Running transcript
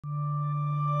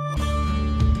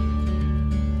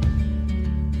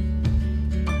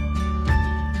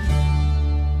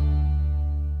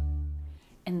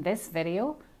In this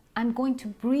video, I'm going to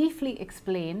briefly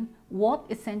explain what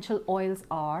essential oils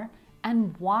are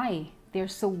and why they're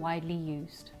so widely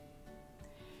used.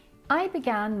 I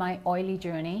began my oily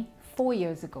journey 4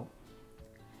 years ago.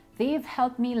 They have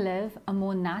helped me live a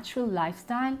more natural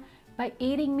lifestyle by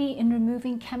aiding me in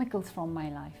removing chemicals from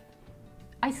my life.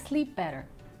 I sleep better,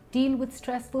 deal with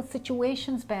stressful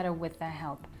situations better with their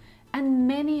help, and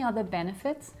many other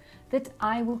benefits that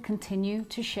I will continue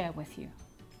to share with you.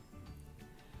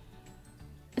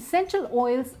 Essential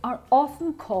oils are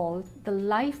often called the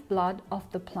lifeblood of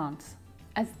the plants,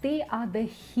 as they are the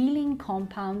healing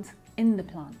compounds in the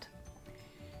plant.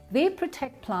 They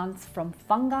protect plants from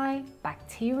fungi,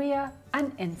 bacteria,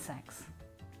 and insects.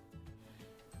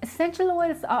 Essential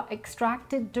oils are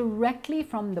extracted directly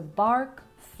from the bark,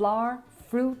 flower,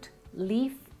 fruit,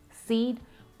 leaf, seed,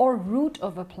 or root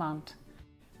of a plant,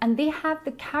 and they have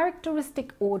the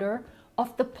characteristic odor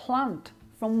of the plant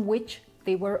from which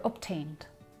they were obtained.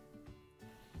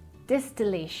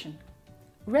 Distillation,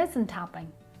 resin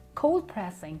tapping, cold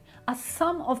pressing are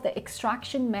some of the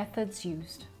extraction methods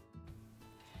used.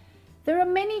 There are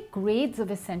many grades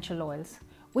of essential oils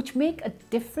which make a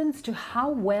difference to how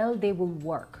well they will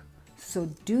work, so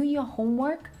do your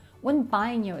homework when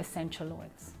buying your essential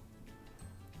oils.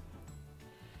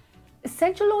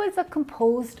 Essential oils are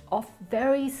composed of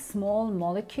very small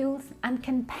molecules and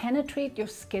can penetrate your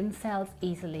skin cells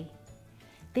easily.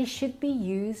 They should be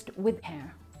used with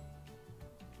care.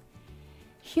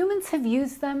 Humans have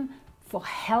used them for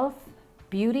health,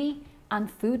 beauty, and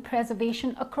food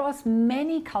preservation across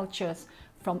many cultures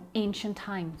from ancient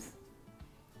times.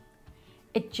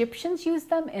 Egyptians used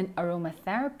them in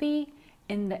aromatherapy,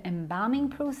 in the embalming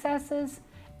processes,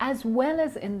 as well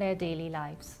as in their daily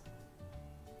lives.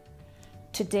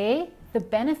 Today, the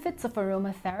benefits of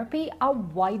aromatherapy are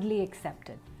widely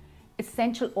accepted.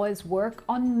 Essential oils work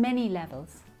on many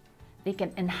levels. They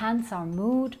can enhance our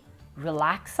mood,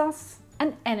 relax us,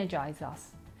 and energize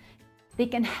us. They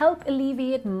can help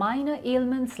alleviate minor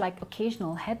ailments like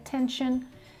occasional head tension.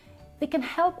 They can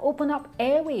help open up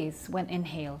airways when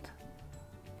inhaled.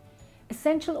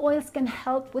 Essential oils can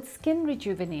help with skin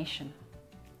rejuvenation.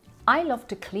 I love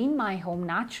to clean my home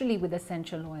naturally with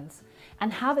essential oils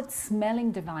and have it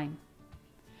smelling divine.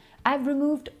 I've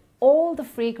removed all the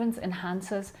fragrance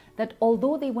enhancers that,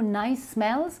 although they were nice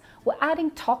smells, were adding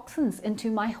toxins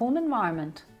into my home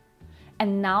environment,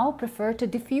 and now prefer to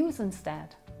diffuse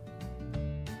instead.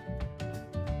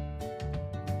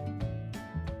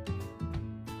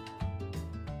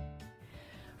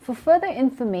 For further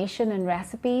information and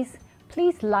recipes,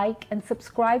 please like and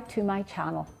subscribe to my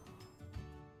channel.